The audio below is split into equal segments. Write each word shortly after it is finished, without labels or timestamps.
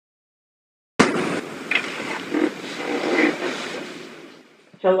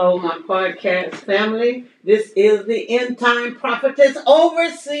Hello, my podcast family. This is the End Time Prophetess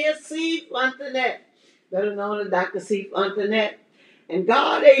Overseer C. Fontanet, better known as Dr. C. Fontanet. And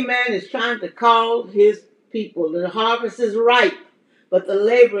God, amen, is trying to call his people. The harvest is ripe, but the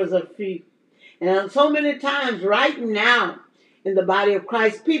laborers are few. And so many times right now in the body of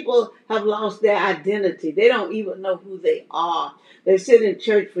Christ, people have lost their identity. They don't even know who they are. They sit in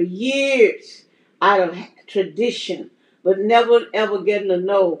church for years out of tradition, but never ever getting to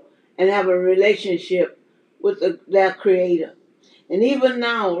know and have a relationship with their Creator. And even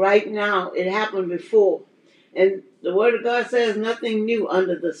now, right now, it happened before. And the Word of God says nothing new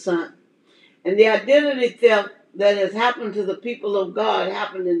under the sun. And the identity theft that has happened to the people of God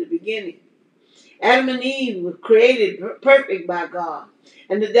happened in the beginning. Adam and Eve were created perfect by God,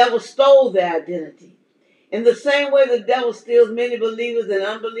 and the devil stole their identity. In the same way, the devil steals many believers and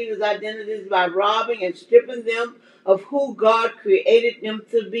unbelievers' identities by robbing and stripping them of who God created them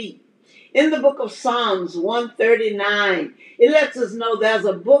to be. In the book of Psalms 139, it lets us know there's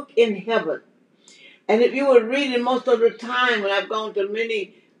a book in heaven. And if you were reading most of the time, when I've gone to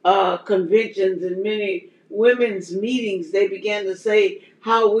many conventions and many women's meetings, they began to say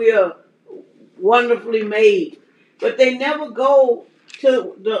how we are wonderfully made. But they never go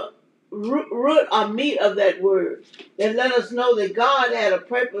to the root or meat of that word that let us know that God had a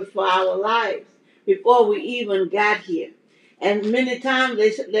purpose for our lives before we even got here. And many times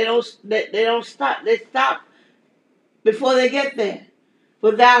they don't stop. They stop before they get there.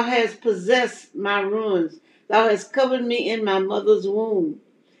 For thou hast possessed my ruins. Thou hast covered me in my mother's womb.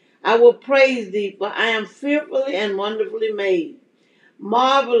 I will praise thee, for I am fearfully and wonderfully made.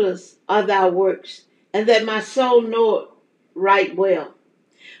 Marvelous are thy works, and that my soul knoweth right well.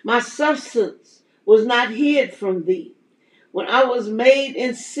 My substance was not hid from thee, when I was made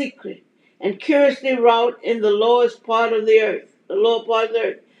in secret, and curiously wrought in the lowest part of the earth, the lower part of the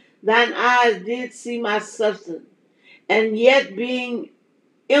earth. Thine eyes did see my substance, and yet being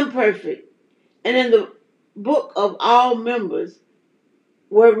imperfect, and in the book of all members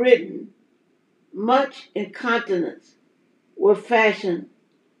were written, much incontinence were fashioned,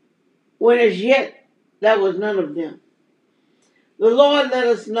 when as yet there was none of them. The Lord let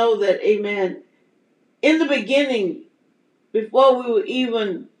us know that, amen, in the beginning, before we were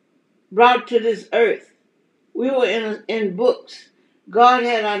even brought to this earth, we were in books. God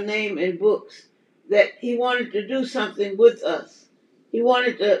had our name in books, that he wanted to do something with us. He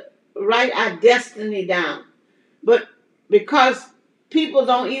wanted to write our destiny down. But because people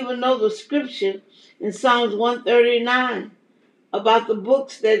don't even know the scripture in Psalms 139 about the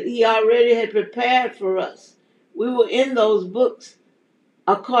books that he already had prepared for us, we were in those books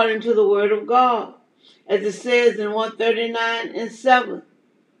according to the word of God. As it says in 139:7,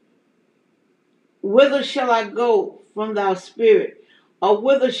 whither shall I go from thy spirit? Or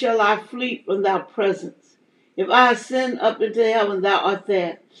whither shall I flee from thy presence? If I ascend up into heaven, thou art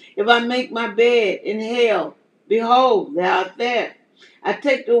there. If I make my bed in hell, behold, thou art there. I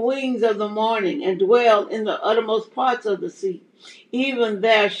take the wings of the morning and dwell in the uttermost parts of the sea. Even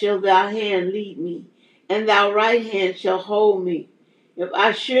there shall thy hand lead me, and thy right hand shall hold me. If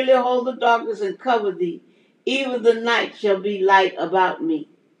I surely hold the darkness and cover thee, even the night shall be light about me.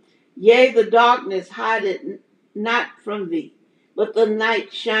 Yea, the darkness hideth not from thee, but the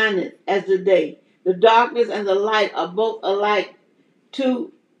night shineth as the day. The darkness and the light are both alike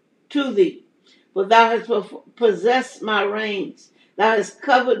to thee. For thou hast possessed my reins. Thou hast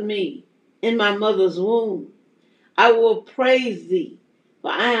covered me in my mother's womb. I will praise thee,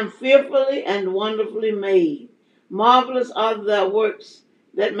 for I am fearfully and wonderfully made. Marvelous are thy works,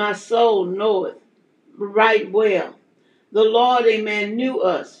 that my soul knoweth right well. The Lord, amen, knew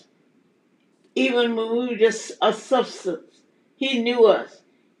us, even when we were just a substance. He knew us.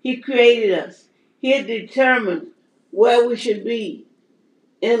 He created us. He had determined where we should be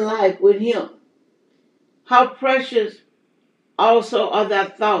in life with him. How precious also are thy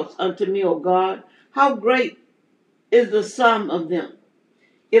thoughts unto me, O God. How great is the sum of them.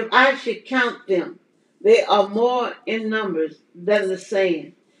 If I should count them, they are more in numbers than the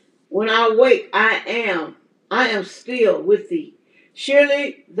sand. When I wake, I am still with thee.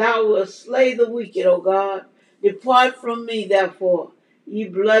 Surely thou wilt slay the wicked, O God. Depart from me, therefore, ye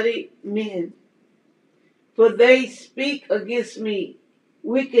bloody men. For they speak against me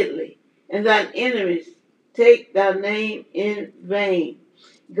wickedly, and thine enemies take thy name in vain.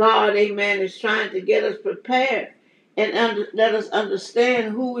 God, amen, is trying to get us prepared and let us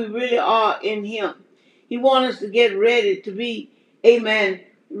understand who we really are in him. He wants us to get ready to be, amen,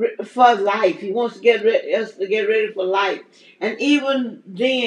 for life. He wants to get us to get ready for life. And even then,